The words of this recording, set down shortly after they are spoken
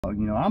You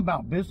know, I'm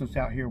about business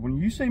out here. When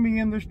you see me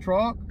in this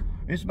truck,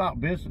 it's about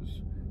business.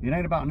 It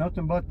ain't about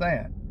nothing but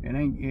that. It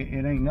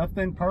ain't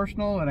nothing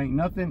personal. It ain't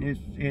nothing.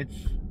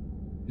 It's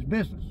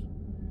business.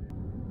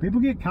 People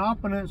get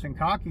confidence and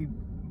cocky,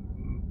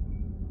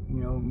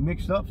 you know,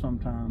 mixed up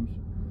sometimes.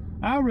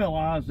 I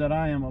realize that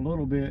I am a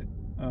little bit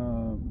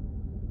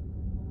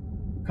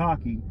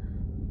cocky,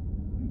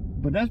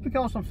 but that's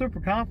because I'm super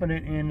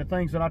confident in the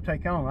things that I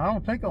take on. I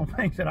don't take on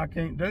things that I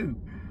can't do.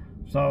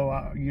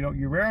 So, you know,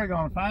 you're rarely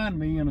going to find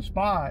me in a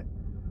spot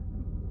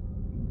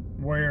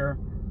where,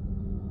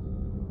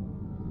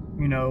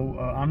 you know,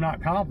 I'm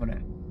not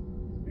confident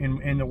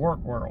in the work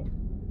world,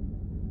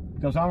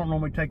 because I don't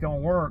normally take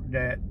on work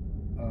that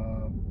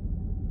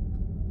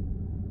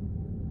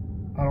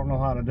I don't know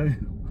how to do,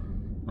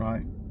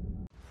 right?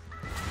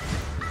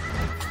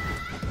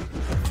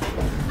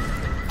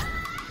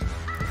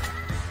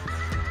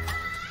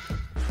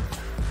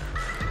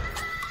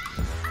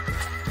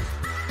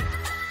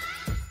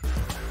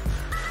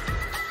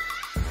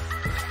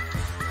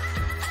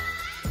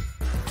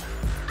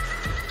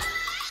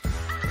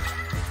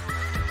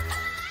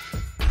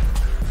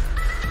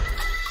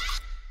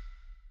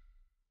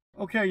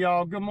 Okay,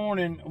 y'all, good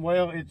morning.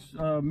 Well, it's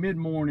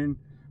mid-morning.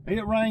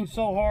 It rained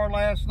so hard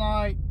last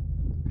night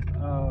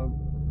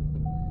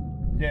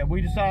that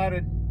I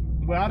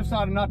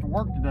decided not to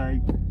work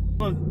today.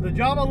 The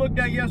job I looked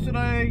at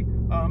yesterday,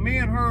 me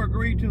and her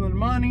agreed to the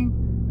money,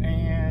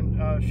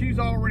 and she's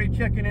already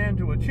checking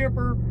into a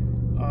chipper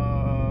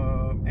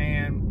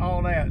and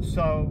all that.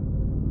 So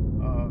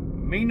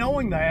me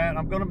knowing that,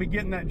 I'm going to be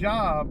getting that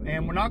job,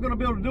 and we're not going to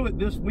be able to do it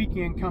this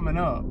weekend coming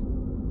up.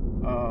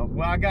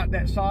 Well, I got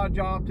that sod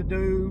job to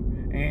do,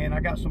 and I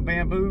got some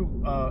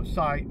bamboo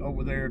site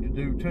over there to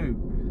do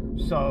too.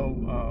 So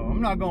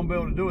I'm not going to be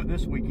able to do it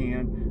this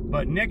weekend,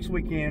 but next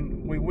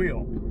weekend we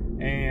will.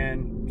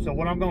 And so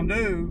what I'm going to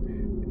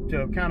do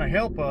to kind of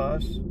help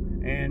us,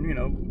 and you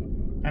know,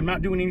 I'm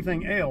not doing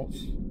anything else,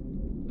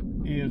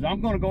 is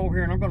I'm going to go over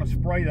here and I'm going to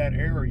spray that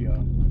area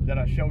that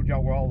I showed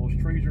y'all where all those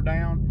trees are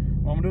down.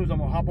 What I'm going to do is I'm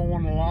going to hop on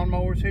one of the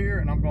lawnmowers here,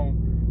 and I'm going to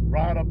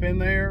ride up in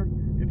there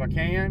if I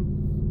can,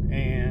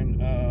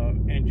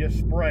 and just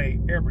spray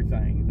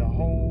everything, the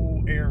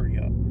whole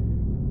area,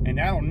 and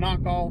that'll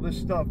knock all this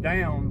stuff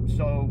down.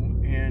 So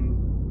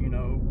in, you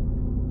know,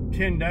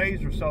 10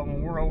 days or so,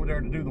 when we're over there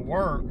to do the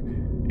work,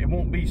 it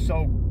won't be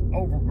so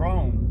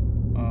overgrown.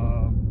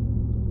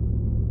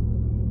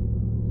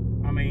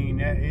 I mean,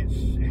 that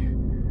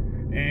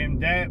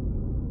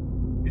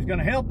is going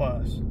to help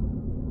us.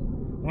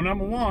 Well,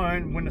 number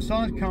one, when the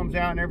sun comes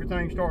out and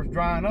everything starts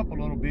drying up a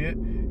little bit,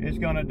 it's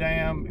going to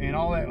dam, and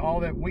all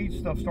that weed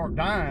stuff start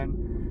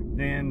dying,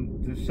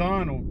 then the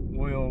sun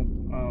will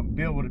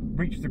be able to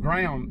reach the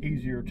ground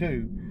easier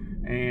too,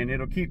 and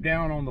it'll keep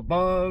down on the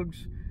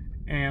bugs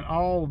and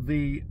all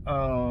the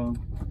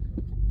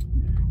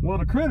well,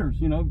 the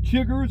critters, you know,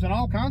 chiggers and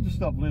all kinds of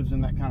stuff lives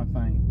in that kind of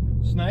thing.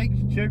 Snakes,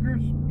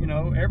 chiggers, you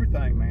know,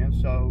 everything, man.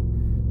 So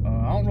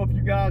I don't know if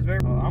you guys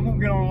have ever, I'm gonna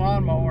get on a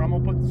lawnmower and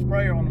I'm gonna put the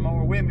sprayer on the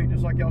mower with me,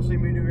 just like y'all see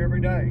me do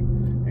every day,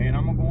 and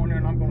I'm gonna go in there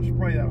and I'm gonna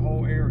spray that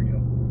whole area.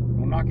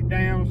 We'll knock it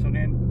down, so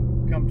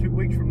then come 2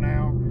 weeks from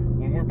now,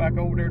 when we're back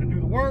over there to do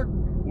the work,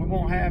 we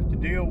won't have to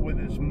deal with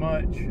as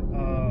much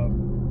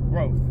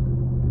growth.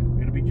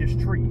 It'll be just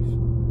trees.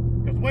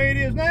 Because the way it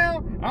is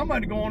now, I'm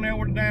about to go on there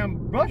with a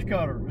damn brush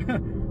cutter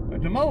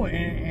to mow it,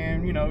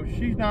 and you know,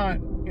 she's not,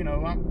 you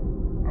know, I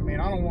mean,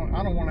 I don't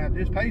want to have,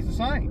 this pays the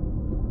same.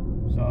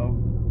 So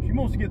she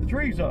wants to get the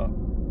trees up.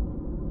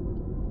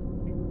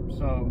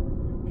 So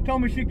she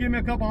told me she'd give me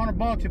a couple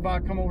 $100 if I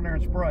come over there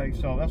and spray.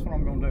 So that's what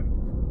I'm gonna do.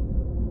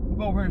 We'll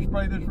go over here and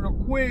spray this real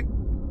quick.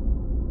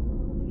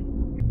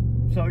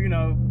 So, you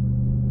know,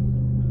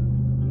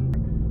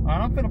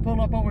 I'm gonna pull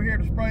up over here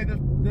to spray this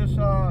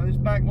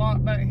back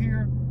lot back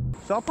here.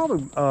 So I'll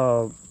probably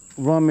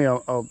run me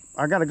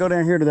I gotta go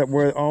down here to that,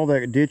 where all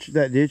that ditch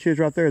is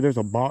right there. There's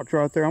a box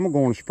right there. I'm gonna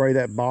go and spray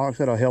that box.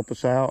 That'll help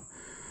us out.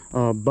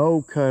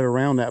 Bo cut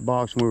around that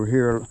box when we were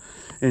here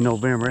in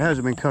November. It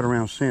hasn't been cut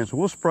around since. So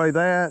we'll spray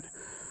that.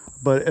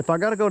 But if I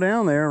got to go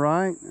down there,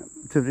 right,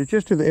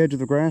 just to the edge of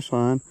the grass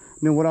line,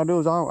 then what I'll do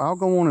is I'll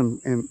go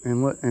on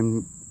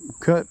and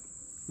cut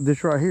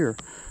this right here.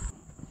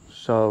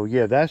 So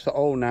yeah, that's the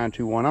old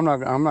 921. I'm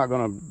not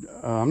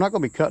gonna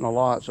be cutting the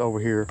lots over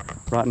here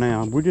right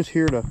now. We're just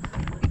here to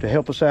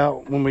help us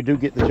out when we do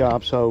get the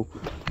job. So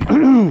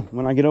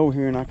when I get over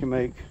here and I can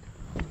make,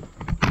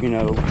 you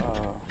know,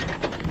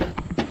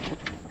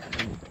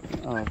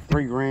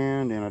 $3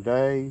 grand in a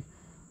day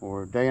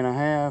or a day and a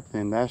half,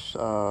 then that's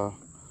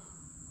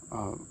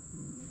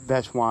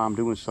why I'm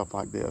doing stuff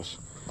like this.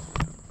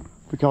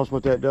 Because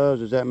what that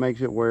does is that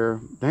makes it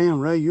where, damn,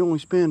 Ray, you only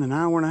spend an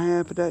hour and a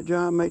half at that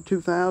job, make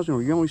 $2,000,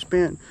 or you only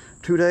spent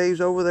 2 days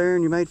over there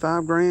and you made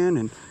 $5 grand,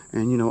 and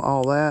you know,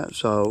 all that.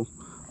 So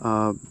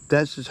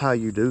that's just how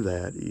you do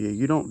that.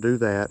 You don't do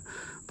that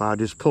by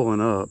just pulling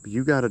up.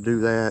 You got to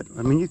do that.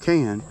 I mean, you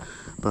can,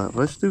 but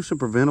let's do some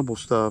preventable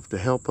stuff to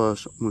help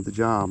us with the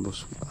job.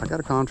 I got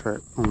a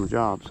contract on the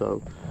job,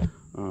 so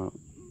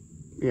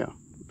yeah.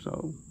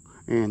 So,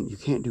 and you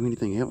can't do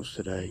anything else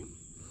today,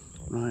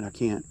 right? I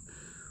can't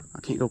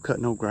go cut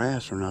no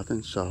grass or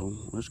nothing. So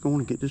let's go on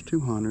and get this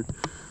 200.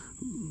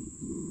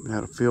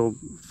 Got to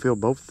fill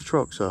both the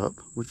trucks up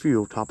with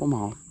fuel, top them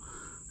off,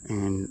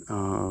 and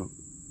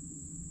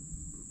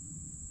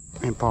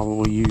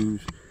probably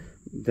use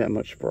that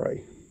much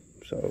spray.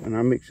 So, and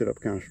I mix it up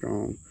kind of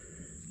strong.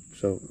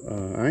 So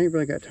I ain't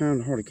really got time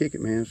to hardly kick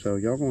it, man. So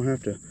y'all gonna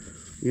have to,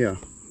 yeah,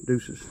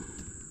 deuces.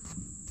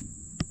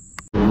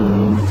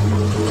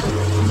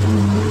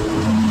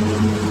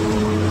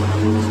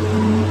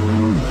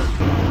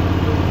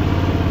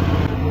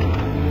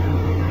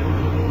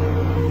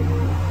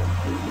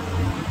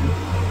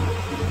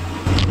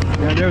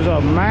 Now there's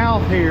a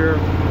mouth here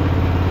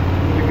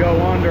to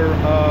go under.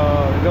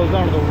 It goes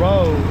under the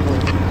road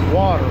for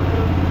water. I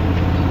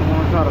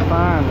want to try to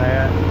find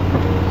that.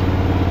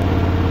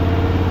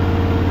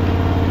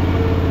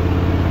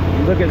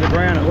 You look at the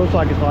ground, it looks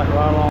like it's like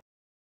right along.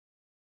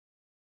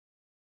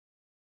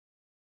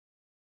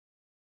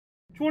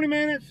 20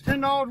 minutes,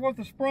 $10 worth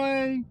of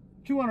spray,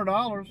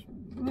 $200.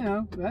 You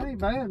know, that ain't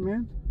bad,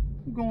 man.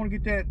 I'm going to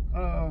get that,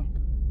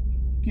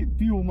 get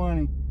fuel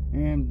money.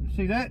 And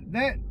see, that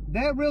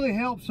really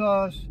helps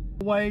us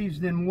ways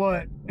than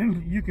what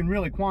you can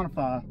really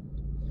quantify.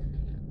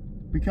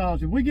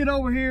 Because if we get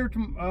over here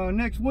to,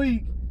 next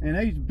week, and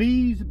there's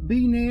bee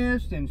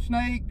nests and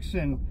snakes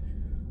and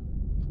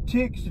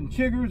ticks and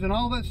chiggers and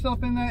all that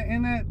stuff in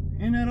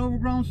that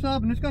overgrown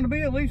stuff, and it's going to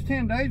be at least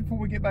 10 days before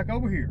we get back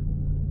over here.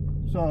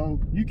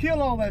 So you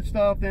kill all that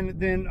stuff,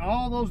 then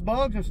all those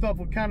bugs and stuff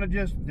will kind of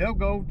just, they'll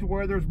go to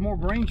where there's more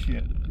green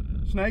shit,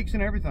 snakes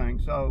and everything.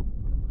 So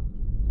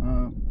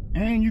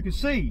and you can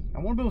see, I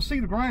want to be able to see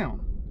the ground.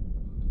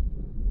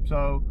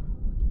 So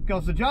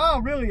because the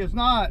job really is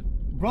not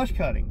brush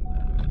cutting,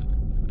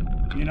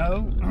 you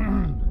know.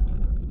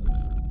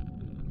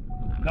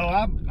 No,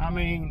 I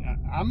mean,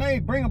 I may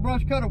bring a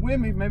brush cutter with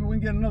me. Maybe we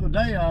can get another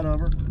day out of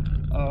her.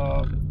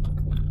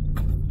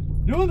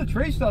 Doing the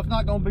tree stuff's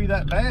not going to be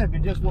that bad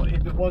if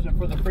it wasn't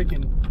for the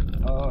freaking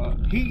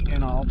heat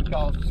and all,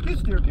 because the skid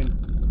steer can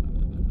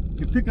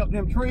pick up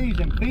them trees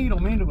and feed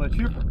them into a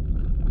chipper,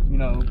 you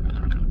know.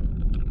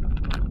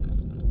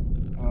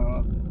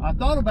 I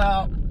thought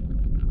about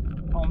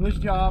on this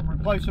job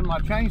replacing my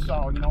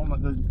chainsaw, you know,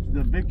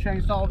 the big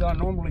chainsaw that I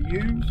normally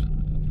use,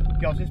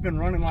 because it's been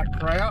running like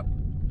crap.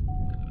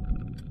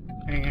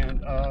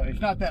 And it's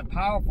not that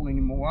powerful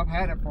anymore. I've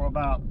had it for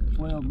about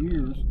 12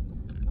 years,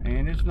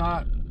 and it's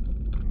not,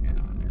 you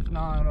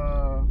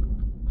know,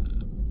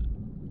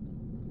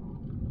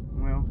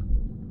 well,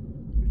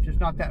 it's just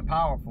not that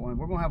powerful. And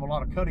we're gonna have a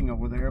lot of cutting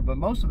over there, but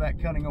most of that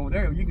cutting over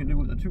there you can do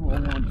with a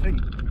 201T,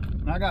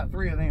 and I got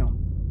 3 of them.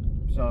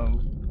 So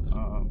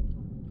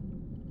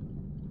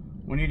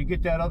we need to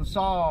get that other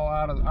saw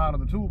out of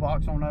the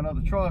toolbox on that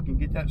other truck and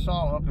get that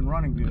saw up and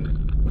running good.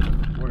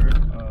 Where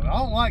I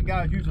don't like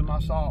guys using my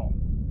saw.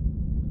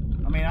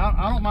 I mean,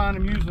 I don't mind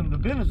them using the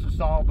business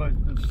saw, but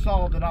the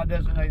saw that I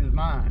designate as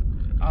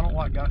mine, I don't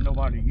like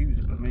nobody to use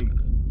it but me.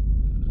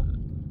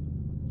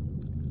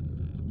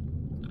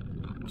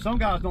 Some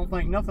guys don't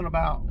think nothing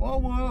about, oh,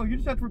 well, you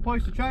just have to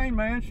replace the chain,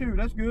 man. Shoot,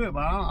 that's good,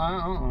 but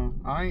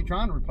I ain't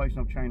trying to replace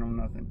no chain on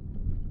nothing.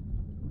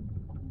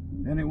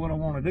 That ain't what I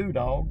want to do,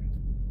 dog.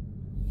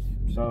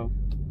 So,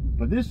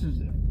 but this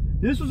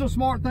was a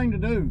smart thing to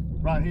do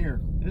right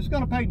here. It's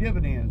going to pay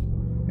dividends.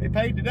 It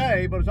paid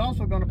today, but it's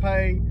also going to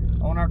pay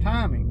on our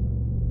timing.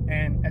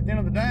 And at the end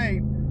of the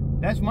day,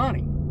 that's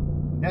money.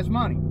 That's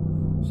money.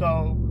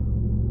 So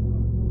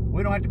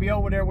we don't have to be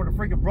over there with a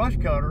freaking brush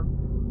cutter,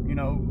 you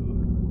know,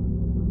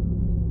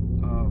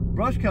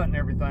 brush cutting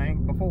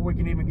everything before we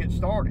can even get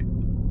started.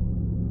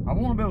 I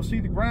want to be able to see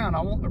the ground.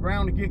 I want the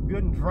ground to get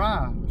good and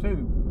dry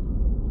too.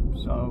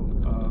 So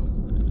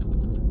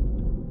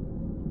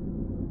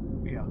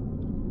yeah.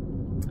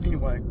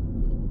 Anyway.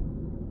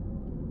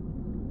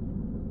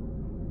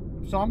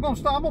 So I'm gonna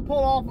stop. I'm gonna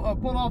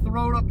pull off the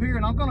road up here,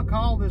 and I'm gonna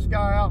call this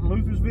guy out in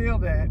Luthersville.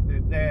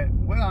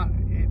 Well,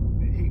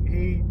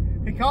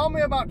 he called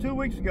me about 2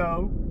 weeks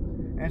ago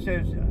and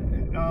says,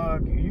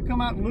 "You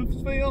come out in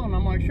Luthersville?" And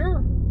I'm like,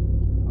 "Sure."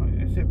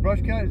 I said,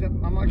 "Brush cut?"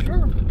 I'm like,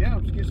 "Sure. Yeah,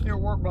 skid steer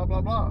work, blah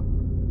blah blah."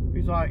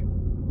 He's like,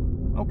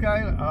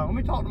 "Okay, let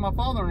me talk to my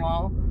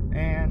father-in-law,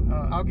 and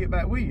I'll get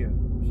back with you."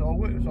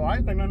 So I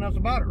didn't think nothing else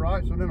about it,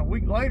 right? So then a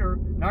week later,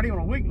 not even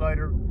a week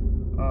later,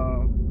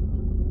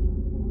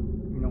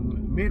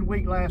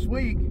 midweek last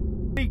week,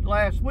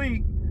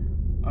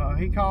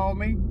 he called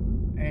me,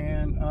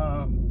 and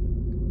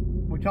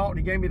we talked.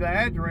 He gave me the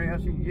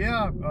address. He said,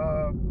 yeah,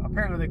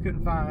 apparently they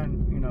couldn't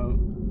find, you know,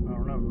 I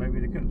don't know, maybe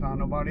they couldn't find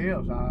nobody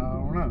else. I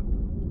don't know.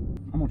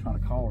 I'm gonna try to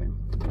call him.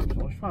 So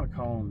let's try to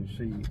call him and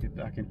see if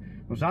I can,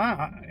 because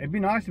it'd be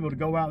nice to be able to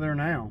go out there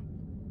now,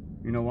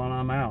 you know, while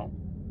I'm out.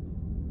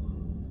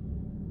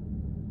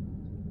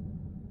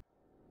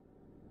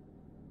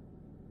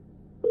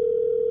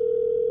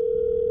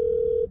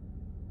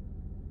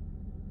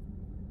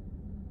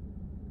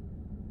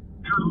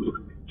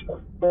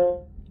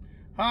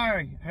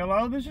 Hi,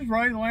 hello, this is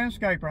Ray the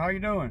landscaper. How you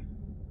doing?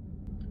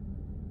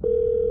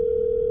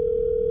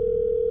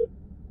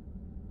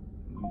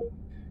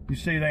 you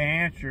see, they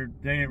answered,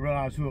 they didn't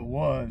realize who it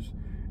was,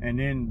 and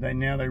then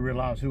now they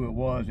realize who it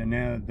was, and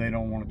now they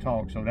don't want to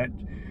talk. So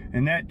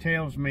that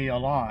tells me a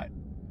lot,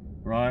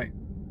 right?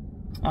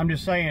 I'm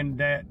just saying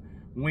that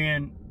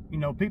when, you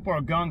know, people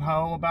are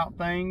gung-ho about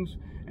things,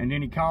 and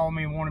then he called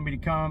me and wanted me to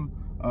come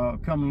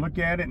and look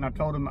at it, and I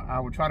told him I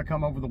would try to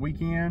come over the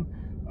weekend,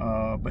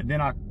 but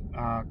then I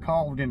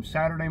called him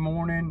Saturday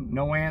morning,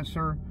 no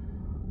answer.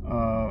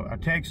 I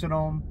texted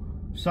him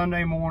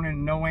Sunday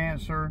morning, no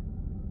answer.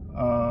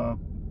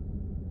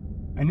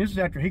 And this is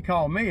after he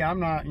called me. I'm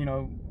not, you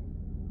know,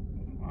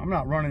 I'm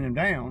not running him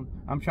down.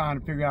 I'm trying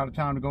to figure out a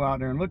time to go out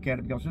there and look at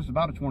it, because this is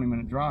about a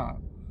 20-minute drive.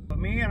 But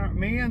me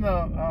and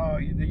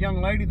the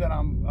young lady that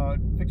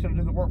I'm fixing to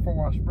do the work for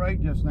where I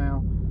sprayed just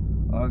now,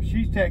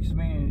 she's texted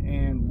me,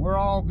 and we're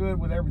all good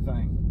with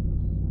everything.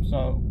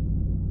 So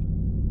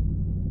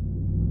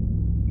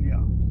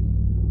yeah,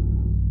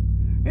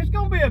 it's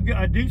gonna be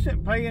a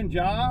decent paying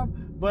job,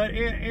 but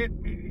it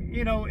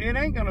you know, it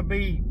ain't gonna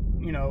be,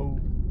 you know,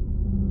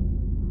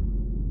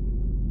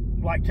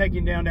 like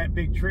taking down that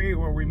big tree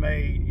where we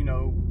made, you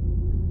know,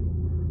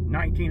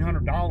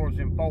 $1,900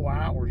 in 4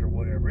 hours or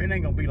whatever. It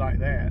ain't gonna be like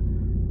that.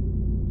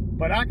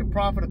 But I could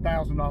profit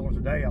 $1,000 a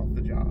day off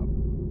the job.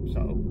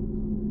 So,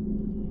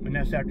 and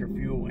that's after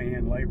fuel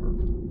and labor.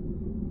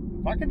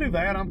 If I can do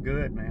that, I'm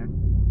good,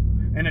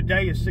 man. And a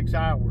day is 6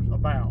 hours,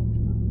 about.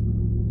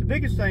 The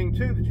biggest thing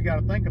too that you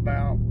got to think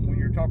about when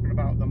you're talking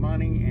about the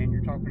money and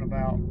you're talking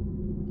about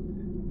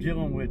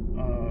dealing with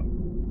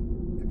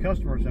the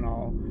customers and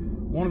all,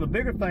 one of the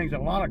bigger things that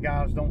a lot of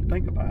guys don't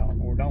think about,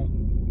 or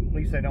don't, at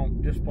least they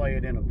don't display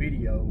it in a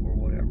video or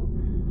whatever,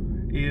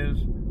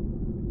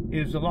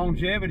 is the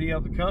longevity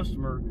of the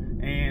customer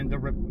and the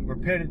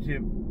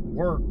repetitive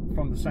work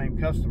from the same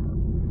customer.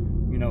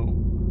 You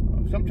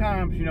know,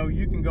 sometimes, you know,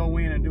 you can go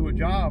in and do a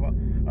job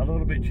a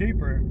little bit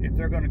cheaper if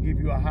they're going to give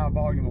you a high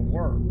volume of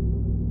work.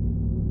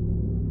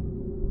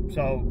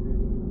 So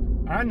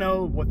I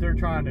know what they're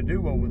trying to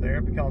do over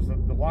there, because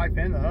the wife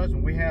and the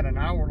husband, we had an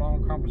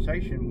hour-long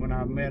conversation when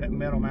I met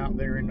them out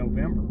there in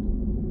November.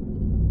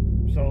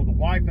 So the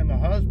wife and the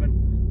husband,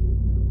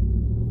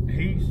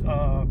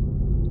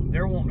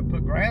 they're wanting to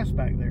put grass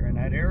back there in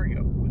that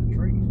area with the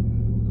trees.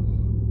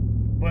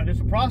 But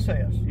it's a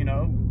process, you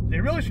know. They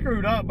really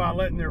screwed up by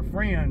letting their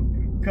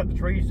friend cut the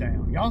trees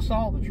down. Y'all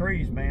saw the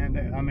trees,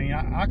 man. I mean,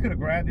 I could have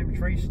grabbed them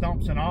tree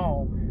stumps and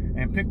all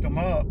and picked them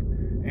up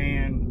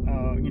and,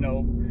 you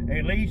know,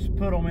 at least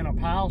put them in a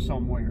pile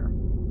somewhere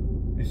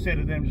instead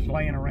of them just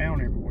laying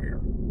around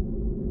everywhere.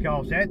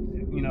 Because that,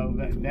 you know,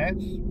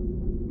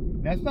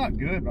 that's not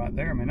good right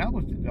there, man. That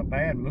was a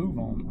bad move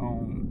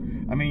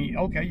on. I mean,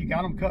 okay, you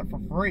got them cut for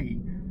free,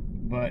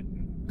 but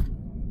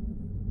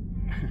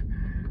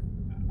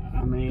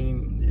I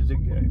mean, is it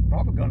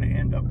probably going to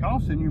end up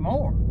costing you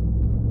more?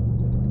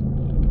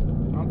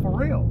 I'm for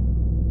real,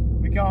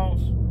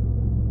 because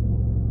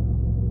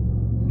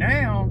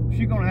now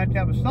she's going to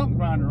have a stump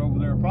grinder over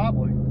there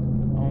probably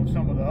on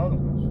some of the other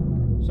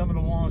ones. Some of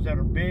the ones that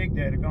are big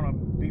that are going to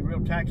be real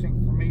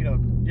taxing for me to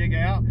dig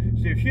out.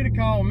 See, if she'd have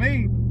called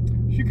me,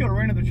 she could have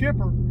rented the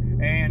chipper,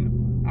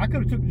 and I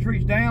could have took the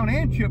trees down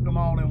and chipped them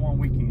all in one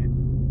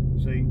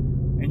weekend. See?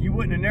 And you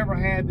wouldn't have never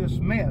had this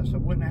mess. I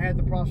wouldn't have had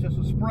the process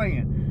of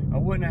spraying. I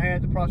wouldn't have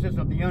had the process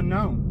of the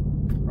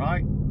unknown,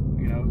 right?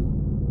 You know.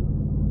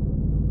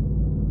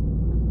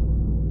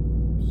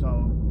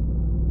 So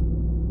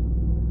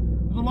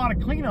there's a lot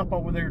of cleanup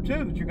over there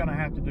too that you're going to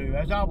have to do.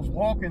 As I was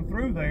walking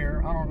through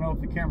there, I don't know if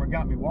the camera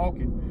got me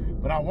walking,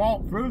 but I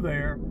walked through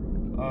there,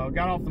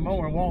 got off the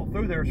mower and walked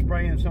through there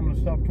spraying some of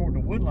the stuff toward the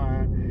wood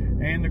line,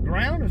 and the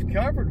ground is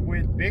covered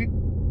with big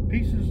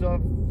pieces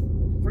of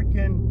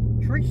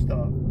freaking tree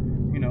stuff.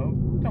 You know,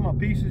 I'm talking about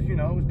pieces, you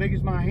know, as big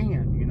as my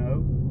hand, you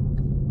know.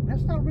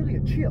 That's not really a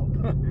chip.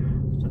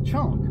 It's a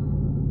chunk.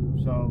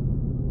 So,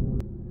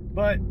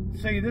 but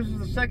see, this is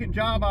the second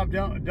job I've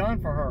done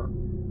for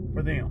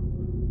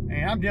them.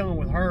 And I'm dealing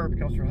with her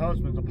because her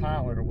husband's a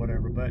pilot or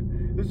whatever, but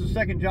this is the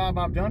second job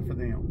I've done for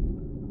them.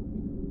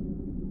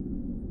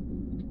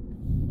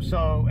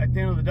 So at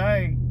the end of the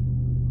day,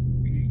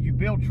 you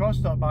build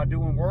trust up by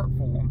doing work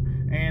for them.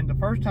 And the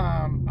first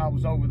time I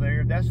was over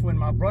there, that's when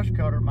my brush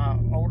cutter, my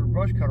older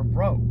brush cutter,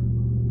 broke.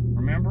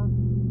 Remember?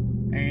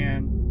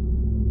 And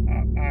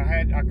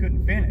I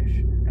couldn't finish,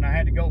 and I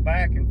had to go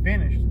back and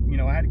finish. You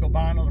know, I had to go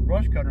buy another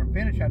brush cutter and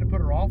finish. I had to put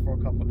her off for a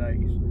couple of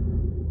days.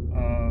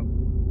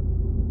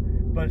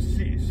 But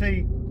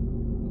see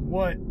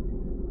what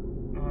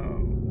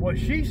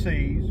she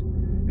sees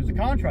is a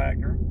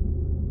contractor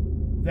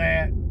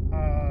that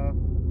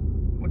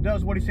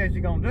does what he says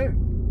he's gonna do.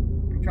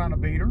 I'm trying to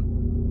beat her. I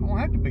don't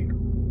have to beat her.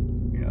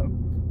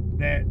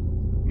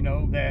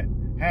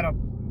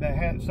 That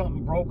had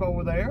something broke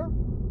over there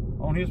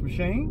on his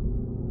machine.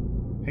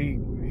 He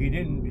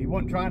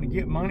wasn't trying to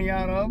get money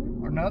out of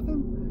him or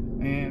nothing,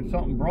 and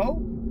something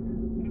broke.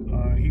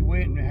 He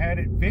went and had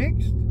it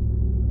fixed,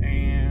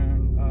 and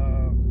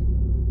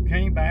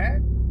came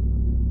back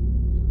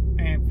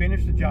and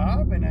finished the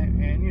job,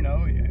 and you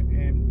know,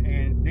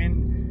 and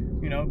then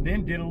you know,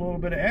 then did a little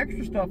bit of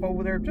extra stuff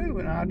over there too,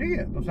 and I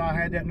did, because I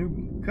had that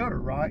new cutter,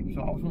 right?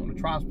 So I was wanting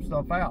to try some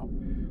stuff out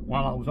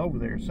while I was over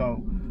there.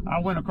 So I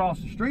went across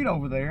the street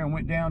over there and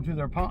went down to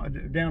their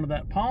pond, down to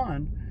that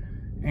pond,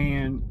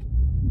 and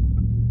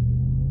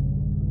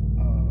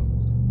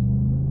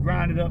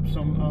grinded up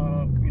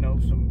some, you know,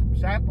 some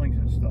saplings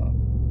and stuff.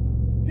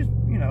 Just,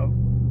 you know,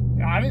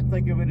 I didn't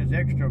think of it as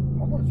extra. I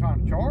wasn't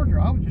trying to charge her.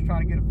 I was just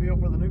trying to get a feel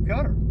for the new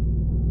cutter,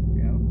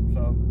 you know.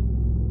 So,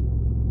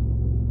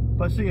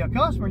 but see, a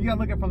customer, you got to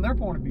look at it from their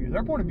point of view.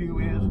 Their point of view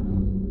is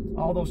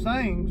all those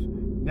things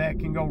that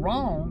can go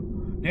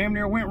wrong, damn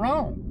near went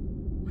wrong.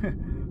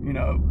 You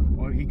know,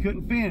 well, he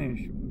couldn't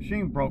finish.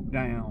 Machine broke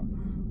down.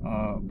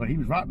 But he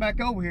was right back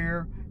over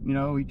here. You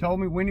know, he told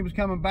me when he was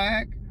coming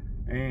back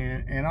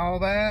and all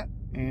that.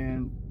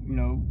 And, you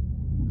know,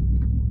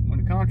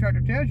 when the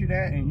contractor tells you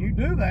that and you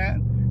do that,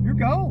 you're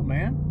gold,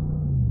 man.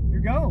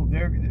 You're gold.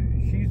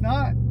 She's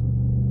not,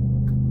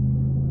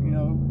 you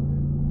know,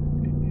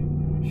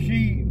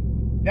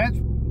 that's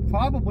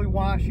probably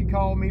why she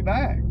called me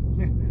back.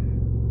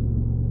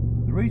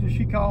 The reason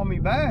she called me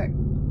back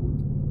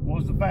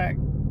was the fact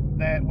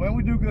that, well,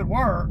 we do good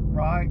work,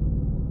 right?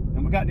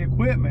 And we got the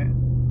equipment,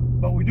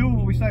 but we do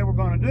what we say we're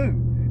going to do,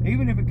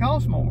 even if it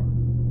costs more.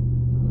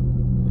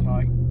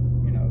 Like,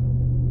 you know,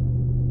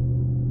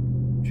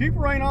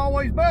 cheaper ain't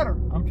always better.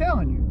 I'm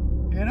telling you,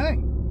 it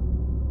ain't.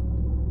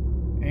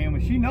 And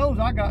when she knows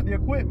I got the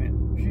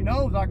equipment, she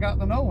knows I got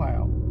the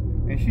know-how,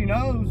 and she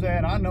knows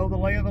that I know the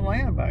lay of the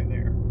land back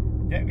there,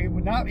 that it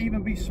would not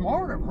even be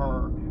smart of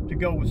her to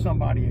go with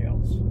somebody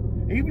else,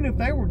 even if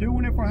they were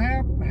doing it for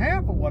half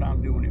of what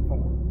I'm doing it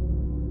for.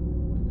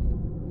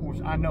 Of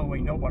course, I know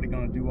ain't nobody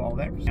gonna do all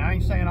that. I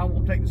ain't saying I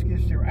won't take the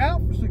skid steer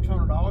out for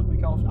 $600,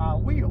 because I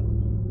will.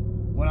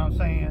 What I'm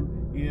saying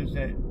is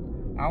that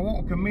I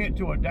won't commit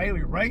to a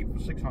daily rate for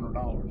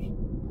 $600.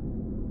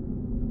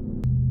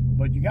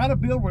 But you got to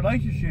build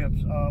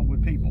relationships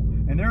with people.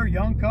 And they're a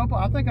young couple.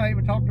 I think I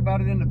even talked about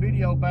it in the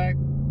video back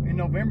in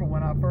November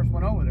when I first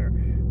went over there.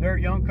 They're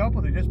a young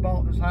couple. They just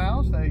bought this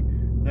house.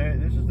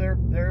 This is their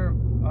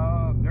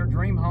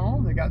dream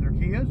home. They got their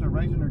kids. They're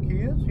raising their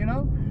kids, you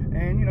know.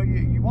 And you know,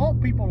 you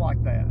want people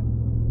like that.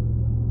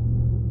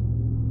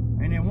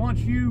 And then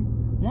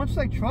once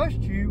they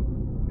trust you,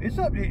 it's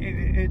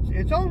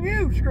on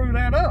you to screw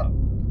that up.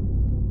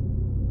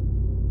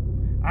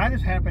 I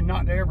just happen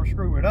not to ever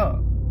screw it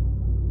up,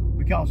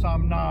 because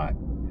I'm not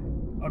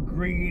a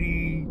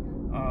greedy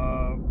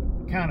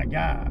kind of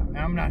guy.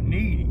 I'm not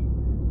needy.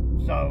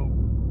 So,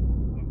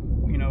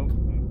 you know,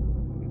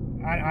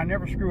 I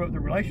never screw up the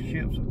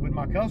relationships with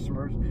my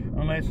customers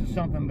unless it's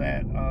something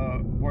that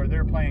where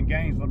they're playing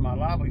games with my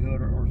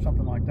livelihood or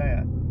something like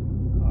that.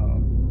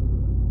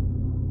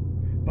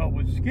 But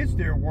with skid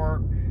steer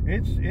work,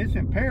 it's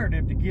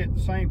imperative to get the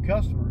same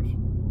customers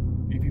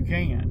if you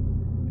can.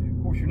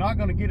 Of course, you're not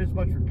going to get as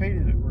much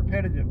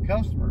repetitive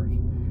customers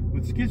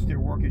with skid steer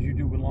work as you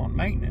do with lawn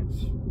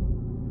maintenance.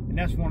 And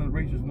that's one of the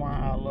reasons why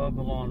I love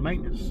the lawn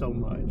maintenance so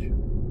much,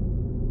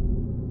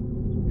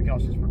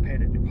 because it's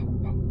repetitive.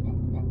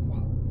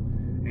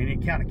 And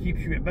it kind of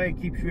keeps you at bay,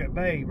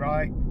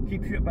 right?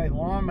 Keeps you at bay. The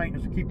lawn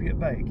maintenance will keep you at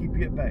bay,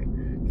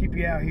 keep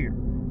you out here.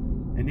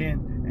 And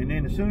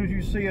then as soon as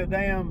you see a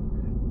damn,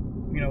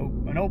 you know,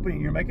 an opening,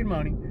 you're making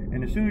money,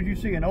 and as soon as you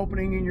see an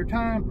opening in your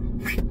time,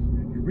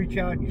 you reach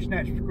out and you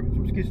snatch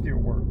some skid steer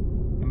work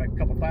and make a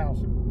couple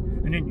 $1,000.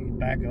 And then you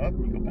back up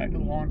and you go back to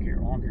the lawn care.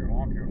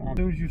 As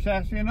soon as you're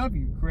sassy enough,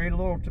 you create a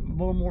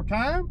little more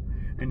time,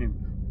 and then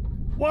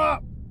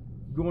whop,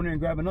 go in there and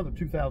grab another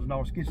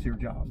 $2,000 skid steer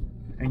job,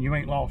 and you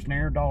ain't lost an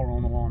air dollar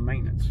on the lawn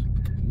maintenance.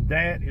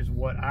 That is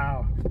what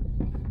I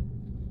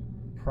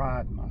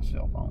pride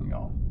myself on,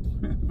 y'all.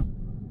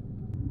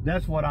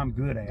 That's what I'm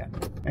good at.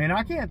 And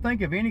I can't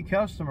think of any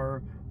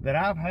customer that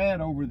I've had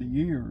over the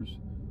years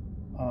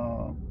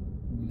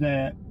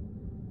that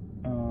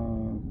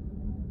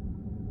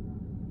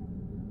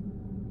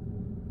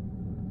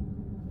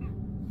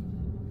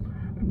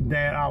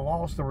I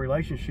lost the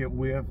relationship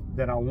with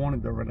that I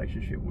wanted the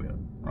relationship with,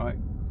 right?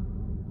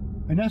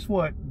 And that's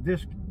what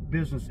this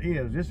business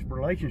is. This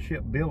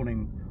relationship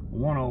building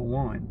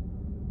 101.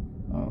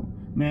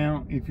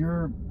 Now, if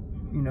you're,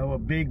 you know, a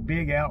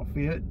big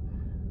outfit,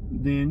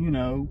 then, you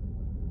know,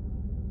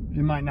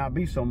 it might not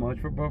be so much.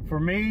 But for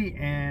me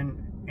and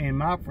in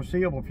my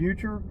foreseeable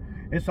future,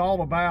 it's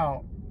all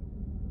about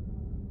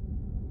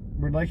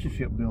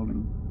relationship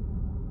building.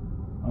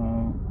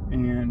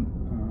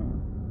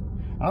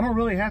 I don't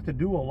really have to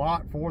do a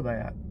lot for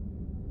that.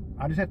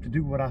 I just have to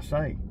do what I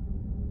say.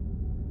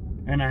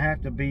 And I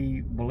have to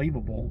be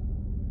believable.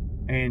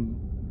 And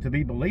to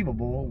be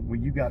believable, well,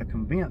 you got to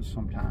convince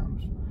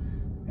sometimes.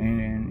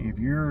 And if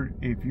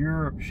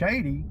you're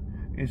shady,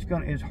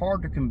 it's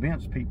hard to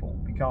convince people,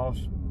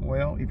 because,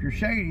 well, if you're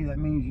shady, that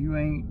means you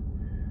ain't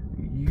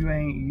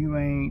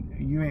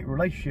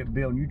relationship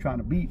building. You're trying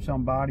to beat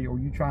somebody, or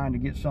you trying to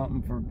get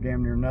something for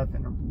damn near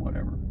nothing or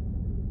whatever.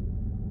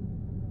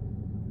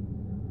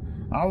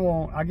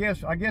 I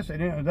guess at the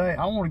end of the day,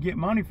 I want to get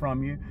money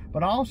from you,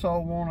 but I also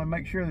want to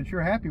make sure that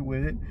you're happy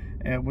with it,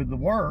 with the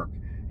work,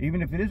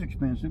 even if it is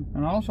expensive.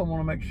 And I also want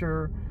to make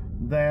sure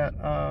that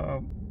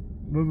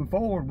moving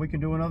forward, we can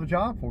do another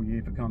job for you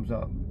if it comes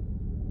up.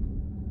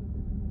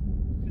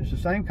 It's the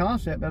same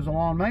concept as a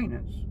lawn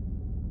maintenance.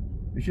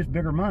 It's just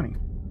bigger money,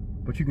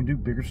 but you can do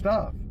bigger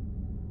stuff.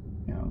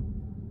 You know,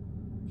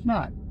 it's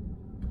not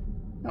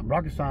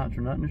rocket science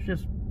or nothing. It's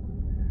just,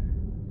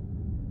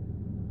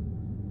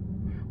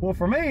 well,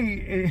 for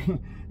me,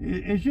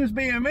 it's just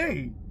being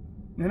me.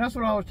 And that's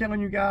what I was telling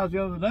you guys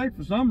the other day.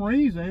 For some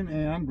reason,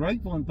 and I'm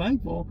grateful and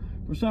thankful,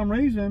 for some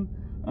reason,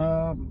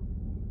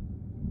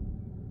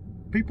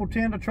 people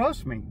tend to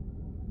trust me.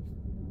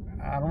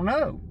 I don't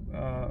know.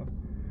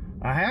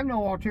 I have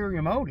no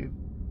ulterior motive.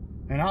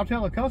 And I'll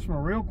tell a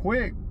customer real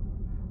quick,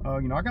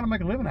 you know, I got to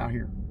make a living out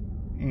here.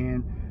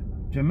 And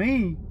to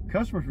me,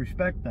 customers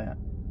respect that.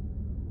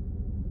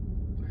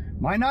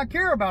 Might not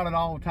care about it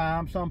all the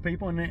time, some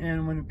people,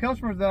 and when the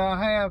customers that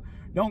I have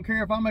don't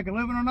care if I make a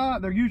living or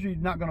not, they're usually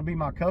not going to be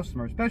my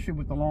customer, especially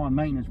with the lawn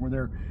maintenance where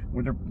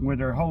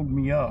they're holding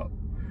me up.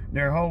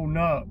 They're holding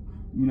up,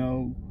 you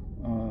know,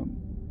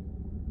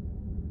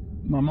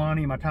 my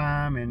money, my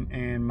time,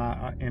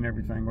 and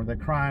everything, or they're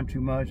crying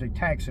too much, they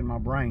taxing my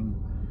brain.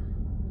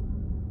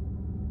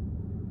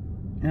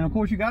 And of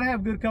course, you got to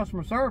have good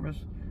customer service,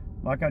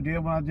 like I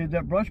did when I did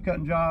that brush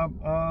cutting job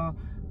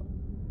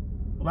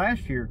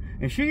last year.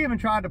 And she even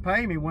tried to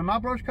pay me when my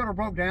brush cutter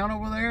broke down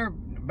over there.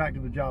 Back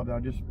to the job that I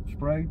just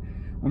sprayed.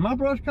 When my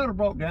brush cutter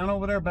broke down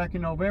over there back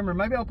in November,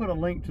 maybe I'll put a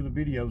link to the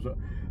videos up.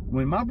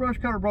 When my brush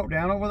cutter broke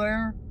down over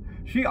there,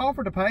 she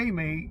offered to pay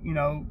me, you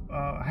know,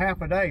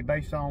 half a day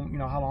based on, you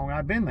know, how long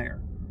I'd been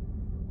there.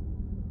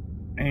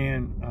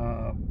 And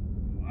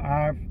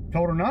I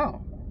told her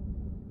no.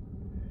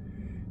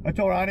 I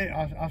told her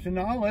I said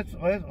no. Let's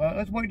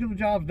wait till the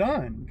job's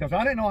done, because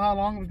I didn't know how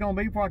long it was going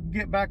to be before I could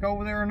get back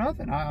over there or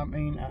nothing. I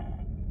mean,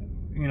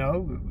 you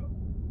know,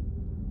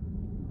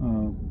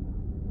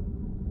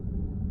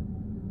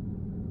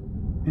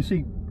 you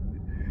see,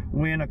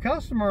 when a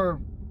customer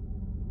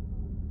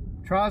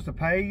tries to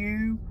pay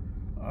you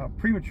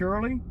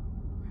prematurely,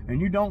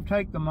 and you don't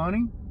take the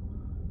money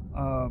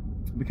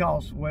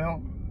because,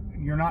 well,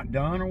 you're not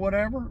done or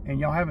whatever, and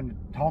y'all haven't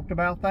talked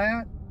about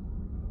that.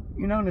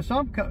 You know, and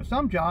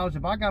some jobs,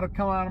 if I got to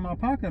come out of my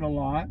pocket a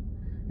lot,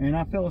 and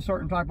I feel a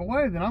certain type of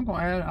way, then I'm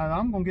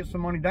going to get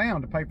some money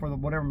down to pay for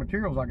whatever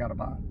materials I got to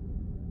buy.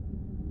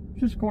 It's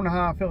just according to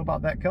how I feel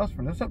about that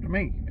customer. That's up to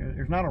me.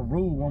 There's not a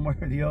rule one way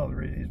or the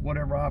other. It's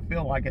whatever I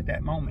feel like at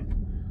that moment.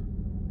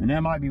 And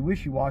that might be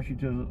wishy-washy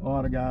to a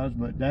lot of guys,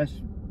 but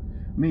that's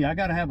me. I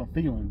got to have a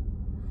feeling.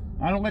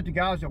 I don't let the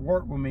guys that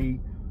work with me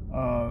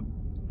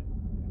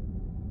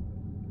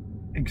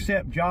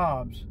accept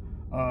jobs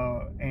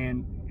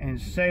and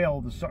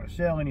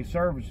sell any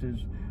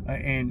services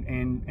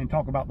and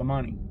talk about the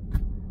money.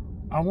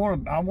 I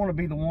want to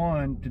be the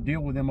one to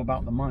deal with them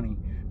about the money,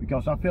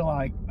 because I feel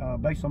like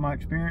based on my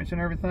experience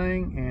and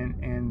everything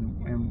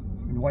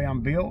and the way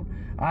I'm built,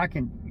 I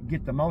can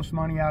get the most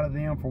money out of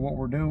them for what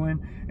we're doing,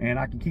 and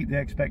I can keep the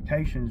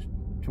expectations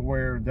to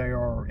where they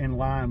are in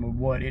line with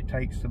what it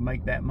takes to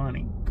make that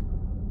money.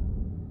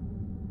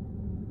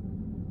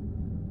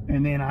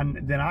 And then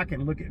I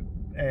can look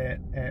at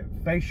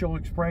facial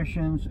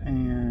expressions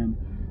and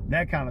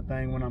that kind of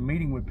thing when I'm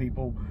meeting with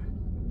people,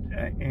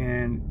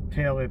 and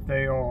tell if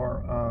they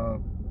are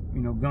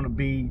you know, going to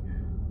be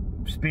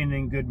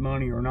spending good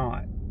money or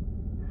not.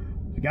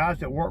 The guys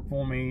that work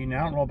for me, and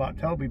I don't know about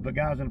Toby, but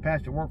guys in the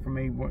past that work for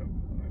me,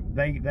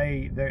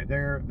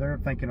 they're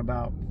thinking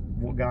about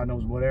what God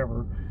knows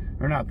whatever.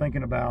 They're not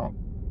thinking about,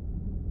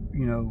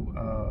 you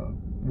know,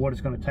 what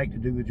it's going to take to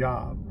do the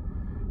job.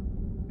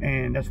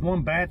 And that's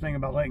one bad thing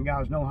about letting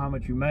guys know how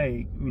much you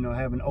make, you know,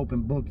 have an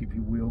open book, if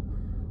you will.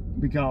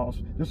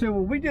 Because they'll say,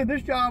 well, we did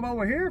this job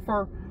over here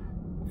for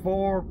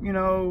you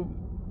know,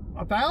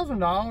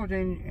 $1,000,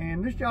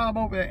 and this job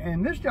over there,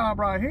 and this job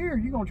right here,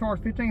 you're gonna charge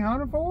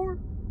 $1,500 for,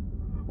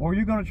 or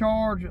you're gonna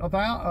charge you know,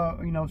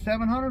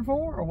 $700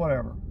 for, or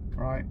whatever,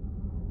 right?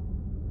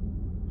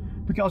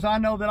 Because I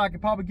know that I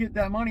could probably get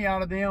that money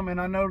out of them, and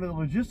I know the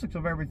logistics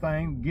of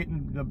everything,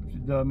 getting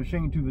the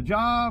machine to the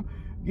job,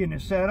 getting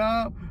it set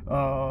up,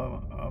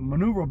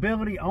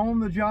 maneuverability on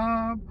the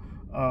job,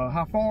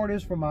 how far it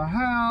is from my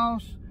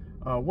house,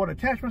 what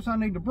attachments I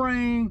need to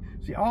bring.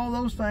 See, all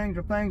those things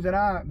are things that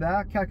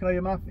I calculate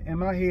in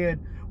my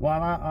head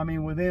while I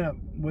mean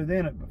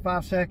within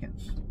 5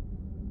 seconds.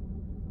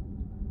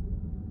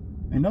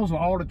 And those are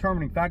all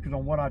determining factors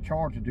on what I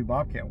charge to do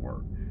Bobcat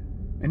work.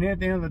 And then at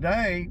the end of the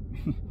day,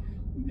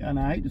 and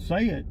I hate to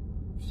say it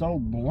so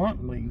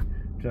bluntly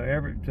to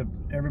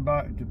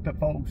everybody, to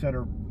folks that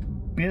are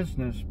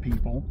business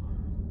people,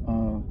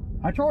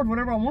 I charge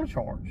whatever I want to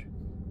charge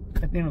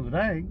at the end of the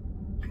day.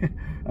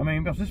 I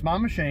mean, because it's my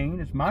machine,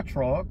 it's my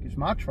truck, it's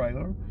my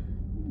trailer,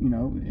 you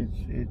know,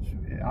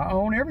 I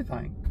own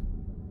everything.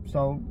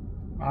 So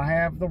I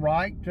have the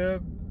right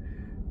to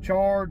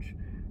charge.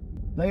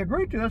 They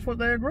agreed to, that's what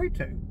they agreed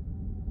to.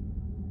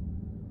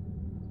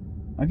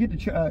 I get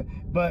to,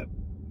 but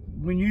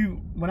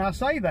when I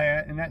say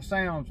that, and that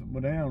sounds,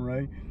 well, damn,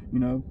 Ray, you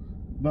know,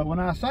 but when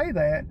I say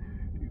that,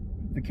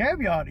 the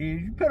caveat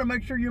is you better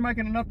make sure you're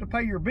making enough to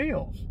pay your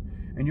bills,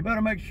 and you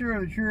better make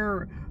sure that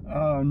you're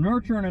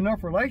nurturing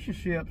enough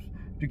relationships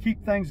to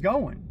keep things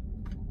going,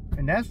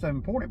 and that's the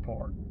important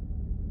part.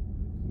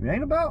 It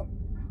ain't about,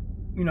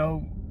 you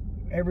know,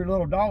 every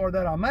little dollar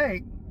that I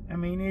make. I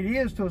mean, it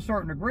is to a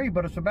certain degree,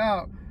 but it's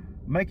about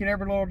making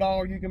every little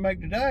dollar you can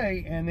make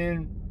today, and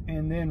then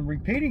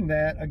repeating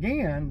that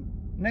again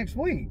next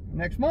week,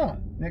 next month,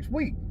 next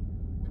week.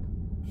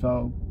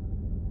 So,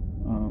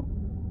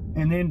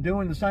 and then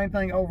doing the same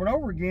thing over and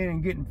over again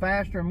and getting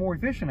faster and more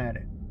efficient at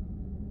it.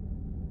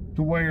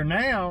 To where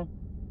now,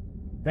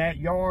 that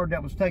yard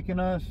that was taking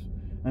us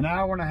an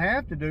hour and a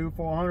half to do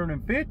for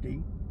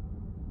 150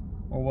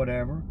 or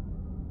whatever,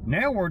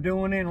 now we're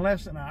doing it in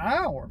less than an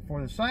hour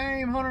for the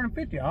same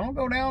 150. I don't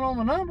go down on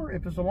the number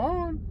if it's a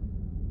lawn.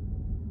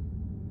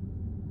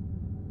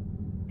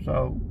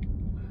 So,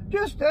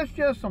 that's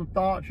just some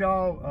thoughts,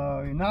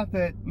 y'all. Not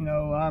that, you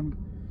know, I'm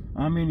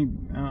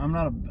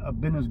not a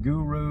business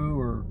guru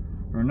or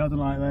nothing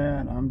like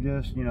that. I'm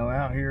just, you know,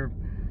 out here,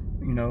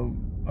 you know,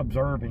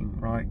 observing,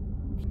 right,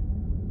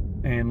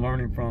 and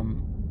learning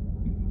from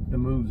the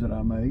moves that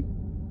I make,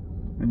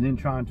 and then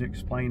trying to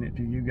explain it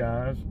to you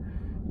guys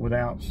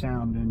without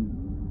sounding,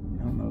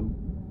 I don't know,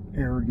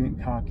 arrogant,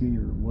 cocky,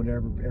 or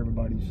whatever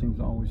everybody seems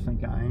to always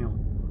think I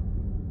am.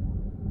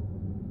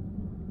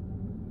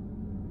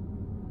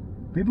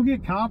 People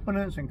get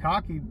confidence and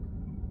cocky,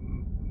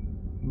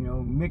 you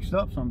know, mixed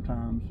up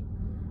sometimes.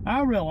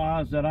 I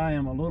realize that I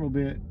am a little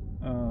bit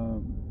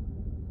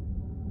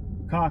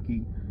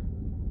cocky,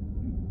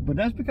 but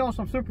that's because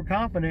I'm super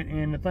confident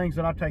in the things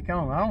that I take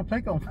on. I don't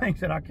take on things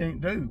that I can't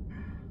do.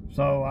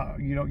 So,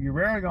 you know, you're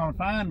rarely going to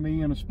find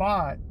me in a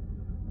spot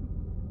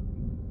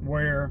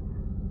where,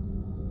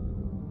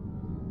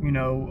 you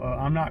know,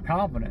 I'm not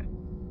confident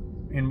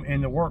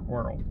in the work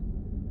world,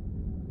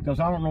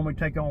 because I don't normally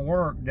take on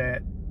work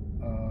that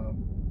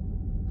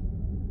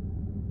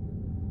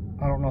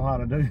I don't know how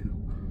to do,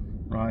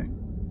 right?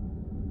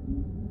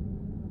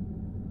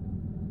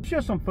 It's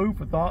just some food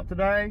for thought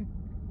today.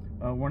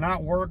 We're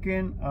not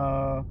working,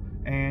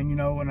 and you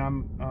know, and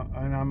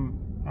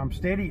I'm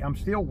steady. I'm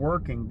still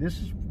working.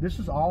 This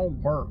is all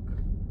work.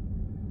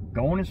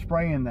 Going and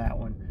spraying that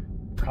one,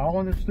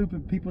 calling the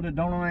stupid people that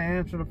don't want to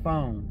answer the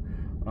phone,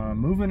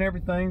 moving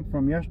everything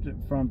from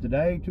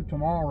today to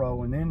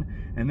tomorrow, and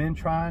then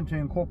trying to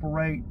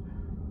incorporate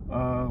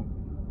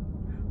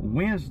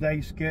Wednesday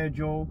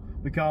schedule,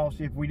 because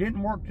if we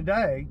didn't work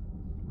today,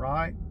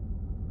 right,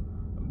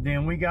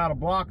 then we got a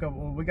block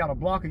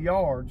of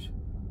yards,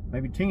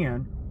 maybe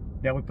 10,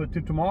 that we put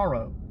to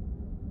tomorrow.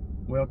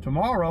 Well,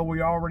 tomorrow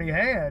we already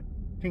had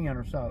 10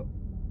 or so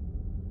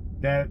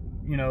that,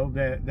 you know,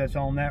 that's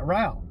on that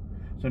route.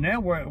 So now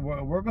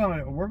we're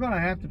gonna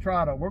have to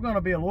we're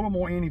gonna be a little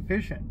more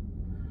inefficient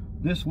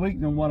this week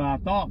than what I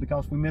thought,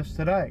 because we missed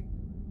today.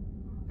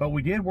 But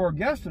we did work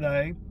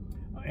yesterday,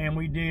 and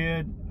we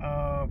did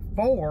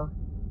 4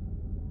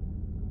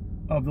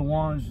 of the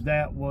ones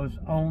that was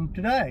on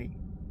today.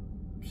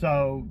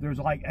 So there's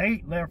like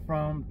 8 left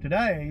from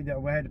today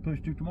that we had to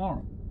push to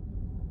tomorrow.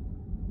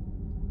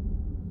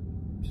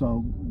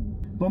 So,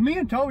 but me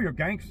and Toby are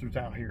gangsters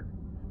out here.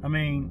 I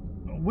mean,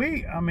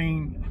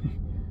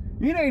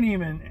 it ain't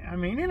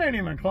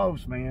even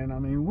close, man. I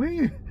mean,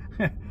 we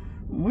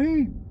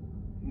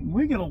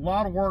get a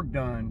lot of work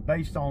done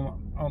based on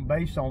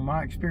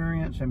my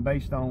experience, and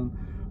based on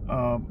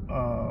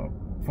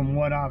from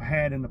what I've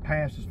had in the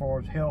past as far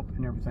as help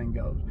and everything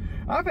goes.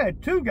 I've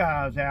had 2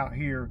 guys out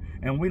here,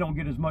 and we don't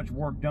get as much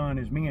work done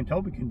as me and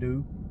Toby can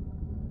do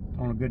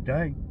on a good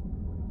day.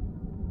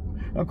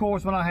 Of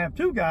course, when I have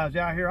 2 guys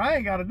out here, I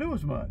ain't got to do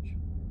as much.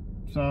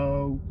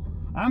 So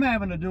I'm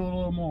having to do a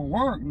little more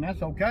work, and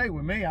that's okay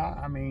with me.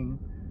 I mean,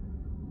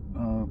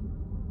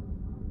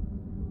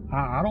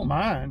 I don't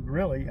mind,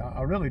 really.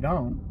 I really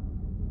don't.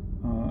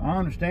 I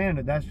understand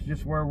that that's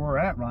just where we're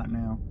at right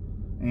now.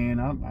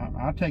 And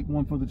I take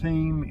one for the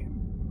team.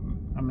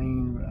 I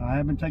mean, I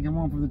have been taking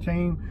one for the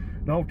team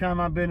the whole time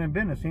I've been in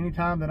business.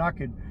 Anytime that I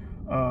could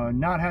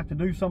not have to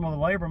do some of the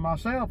labor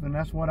myself, and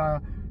that's what I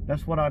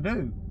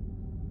do.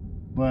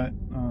 But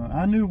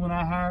I knew when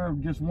I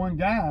hired just one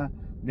guy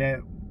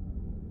that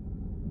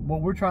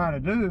what we're trying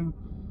to do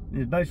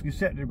is basically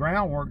set the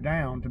groundwork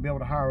down to be able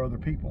to hire other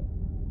people,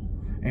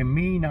 and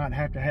me not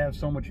have to have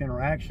so much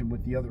interaction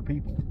with the other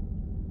people.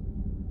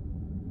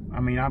 I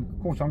mean, of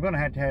course, I'm going to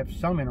have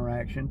some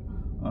interaction,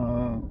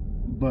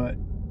 but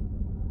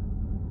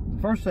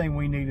the first thing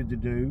we needed to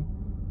do,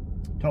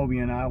 Toby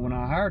and I, when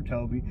I hired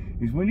Toby,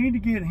 is we need to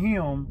get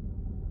him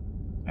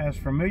as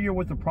familiar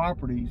with the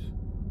properties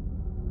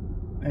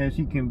as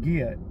he can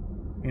get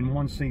in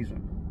one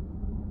season.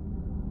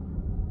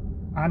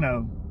 I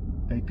know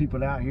they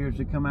people out here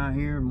that come out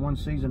here in one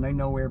season, they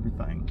know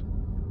everything.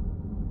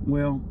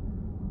 Well,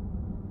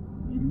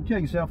 you tell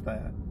yourself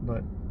that,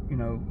 but you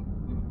know,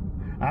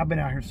 I've been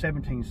out here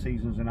 17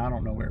 seasons and I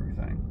don't know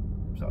everything.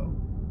 So,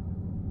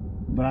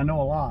 but I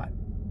know a lot.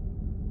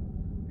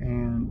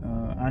 And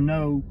I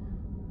know,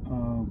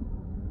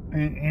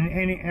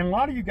 and a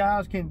lot of you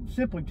guys can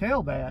simply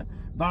tell that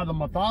by the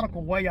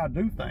methodical way I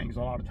do things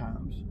a lot of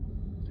times,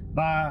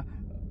 by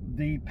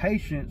the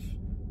patience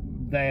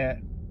that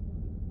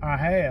I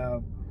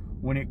have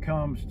when it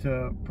comes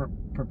to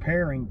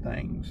preparing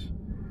things,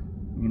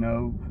 you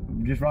know,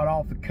 just right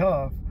off the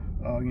cuff,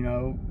 you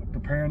know,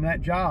 preparing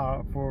that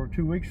job for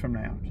 2 weeks from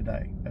now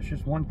today. That's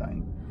just one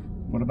thing.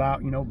 What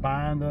about, you know,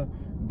 buying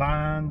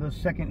the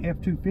second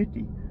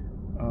F-250,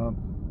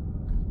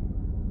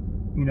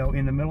 you know,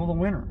 in the middle of the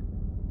winter,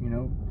 you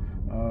know,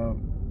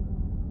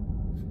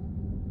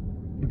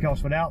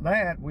 because without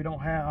that,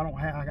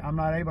 I'm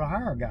not able to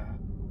hire a guy.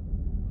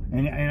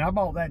 And I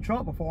bought that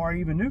truck before I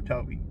even knew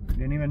Toby. I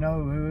didn't even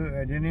know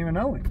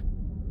him.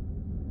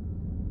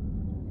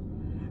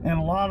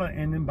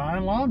 And then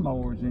buying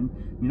lawnmowers, and,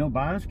 you know,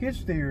 buying a skid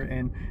steer,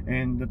 and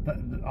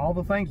all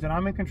the things that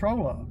I'm in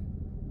control of,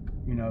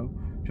 you know,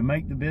 to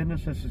make the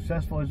business as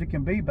successful as it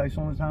can be based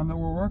on the time that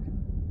we're working,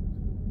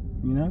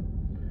 you know.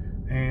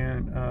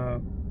 And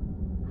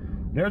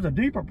there's a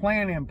deeper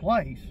plan in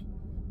place.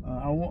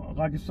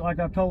 Like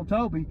I've told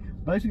Toby,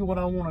 basically what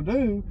I want to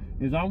do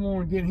is I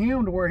want to get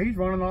him to where he's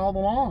running all the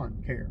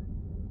lawn care,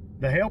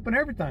 the help and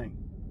everything.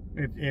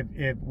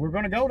 If we're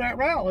going to go that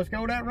route, let's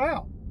go that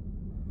route,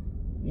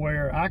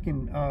 where I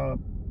can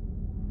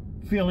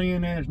fill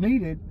in as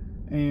needed,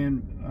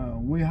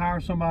 and we hire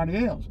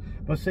somebody else.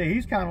 But see,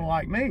 he's kind of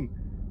like me.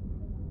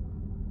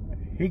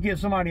 He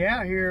gets somebody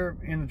out here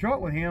in the truck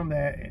with him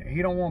that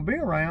he don't want to be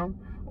around,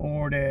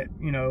 or that,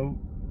 you know,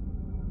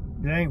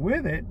 that ain't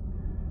with it,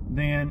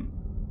 then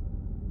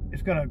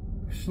it's going to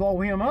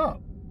slow him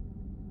up,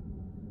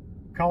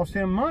 cost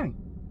him money,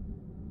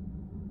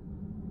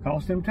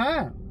 cost him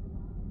time.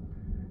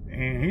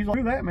 And he's like,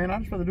 do that, man. I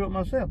just rather do it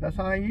myself. That's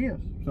how he is.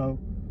 So,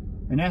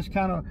 and that's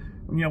kind of,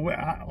 you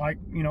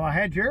know, I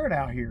had Jared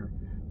out here,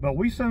 but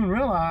we soon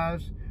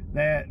realized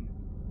that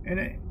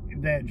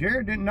that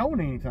Jared didn't know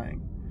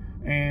anything.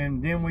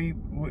 And then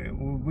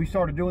we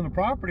started doing the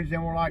properties,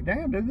 and we're like,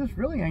 damn, dude, this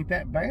really ain't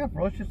that bad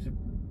for us just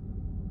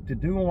to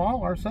do them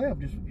all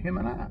ourselves, just him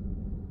and I.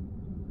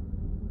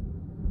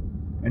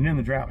 And then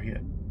the drought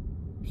hit.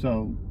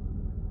 So,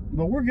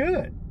 but we're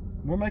good.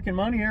 We're making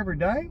money every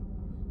day,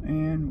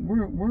 and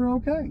we're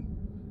okay.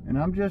 And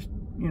I'm just,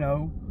 you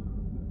know,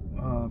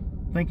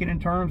 thinking in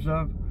terms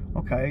of,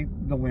 okay,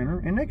 the winter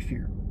and next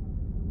year.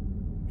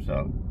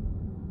 So,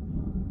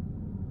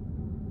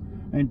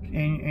 and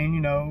you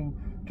know,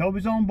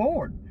 Toby's on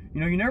board. You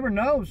know, you never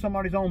know if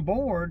somebody's on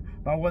board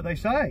by what they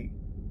say.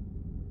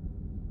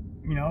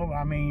 You know,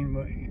 I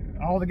mean,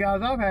 all the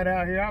guys I've had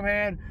out here, I've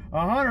had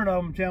 100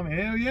 of them tell me,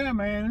 hell yeah,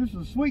 man, this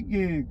is a sweet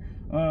gig.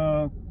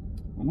 I'll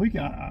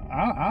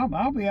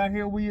be out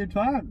here with you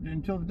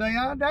until the day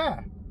I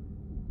die.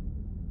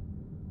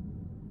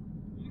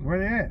 Where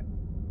they at?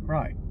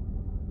 Right.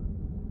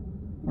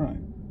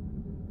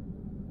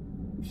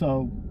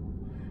 So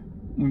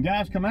when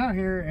guys come out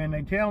here and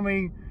they tell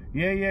me,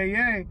 yeah,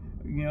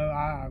 you know,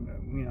 I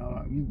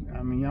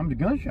mean, I'm the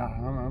gun shy.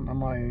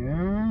 I'm like,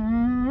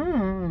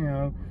 you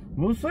know,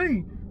 we'll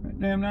see. That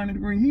damn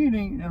 90-degree heat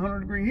ain't,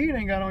 100-degree heat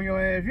ain't got on your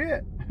ass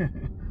yet.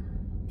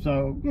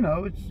 So, you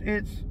know,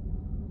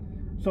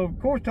 so of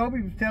course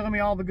Toby was telling me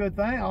all the good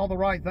things, all the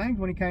right things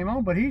when he came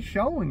on, but he's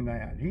showing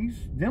that.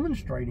 He's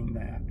demonstrating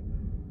that.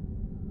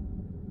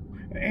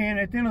 And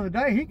at the end of the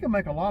day, he can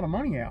make a lot of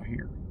money out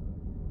here.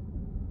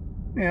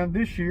 Now,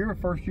 this year,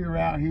 first year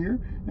out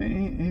here,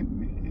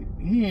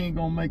 he ain't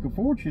gonna make a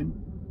fortune.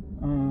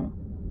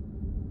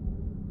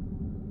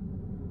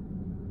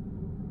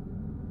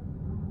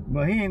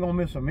 But he ain't gonna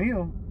miss a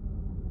meal.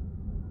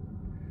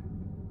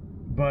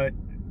 But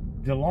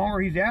the longer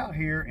he's out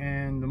here,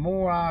 and the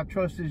more I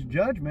trust his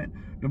judgment,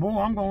 the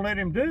more I'm gonna let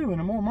him do, and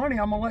the more money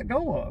I'm gonna let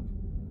go of.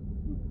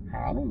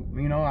 I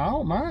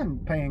don't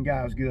mind paying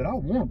guys good. I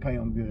want to pay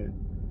them good.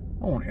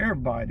 I want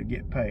everybody to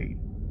get paid.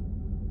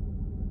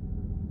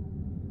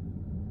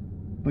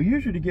 But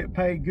usually to get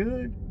paid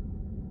good,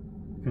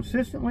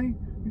 consistently,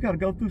 you got to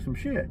go through some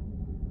shit.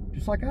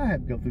 Just like I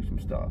had to go through some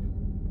stuff.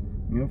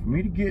 You know, for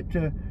me to get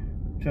to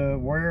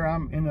where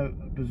I'm in a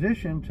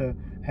position to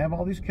have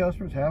all these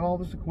customers, have all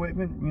this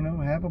equipment, you know,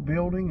 have a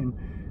building,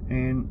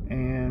 and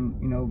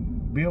you know,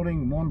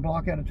 building one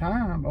block at a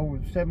time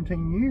over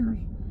 17 years,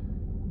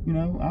 you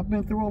know, I've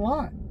been through a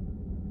lot.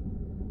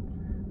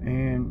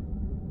 And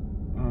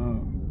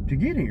to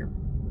get here.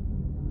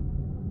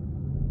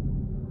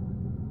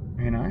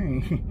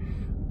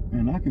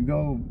 And I could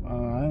go,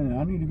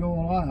 I need to go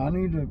a lot. I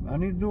need to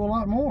do a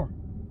lot more.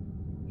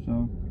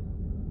 So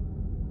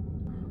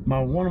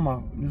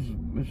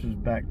this is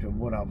back to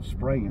what I was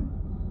spraying.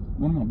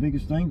 One of my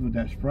biggest things with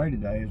that spray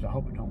today is I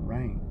hope it don't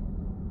rain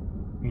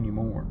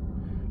anymore.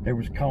 There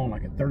was calling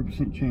like a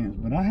 30% chance,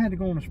 but I had to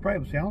go on a spray.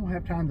 But see, I don't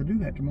have time to do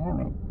that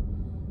tomorrow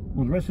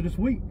or the rest of this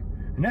week.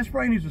 And that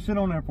spray needs to sit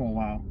on there for a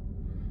while.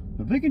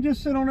 If it can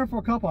just sit on there for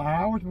a couple of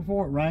hours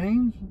before it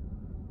rains,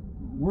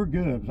 we're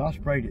good. Because I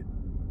sprayed it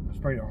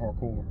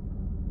hardcore.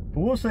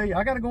 But we'll see.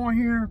 I got to go in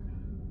here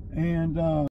and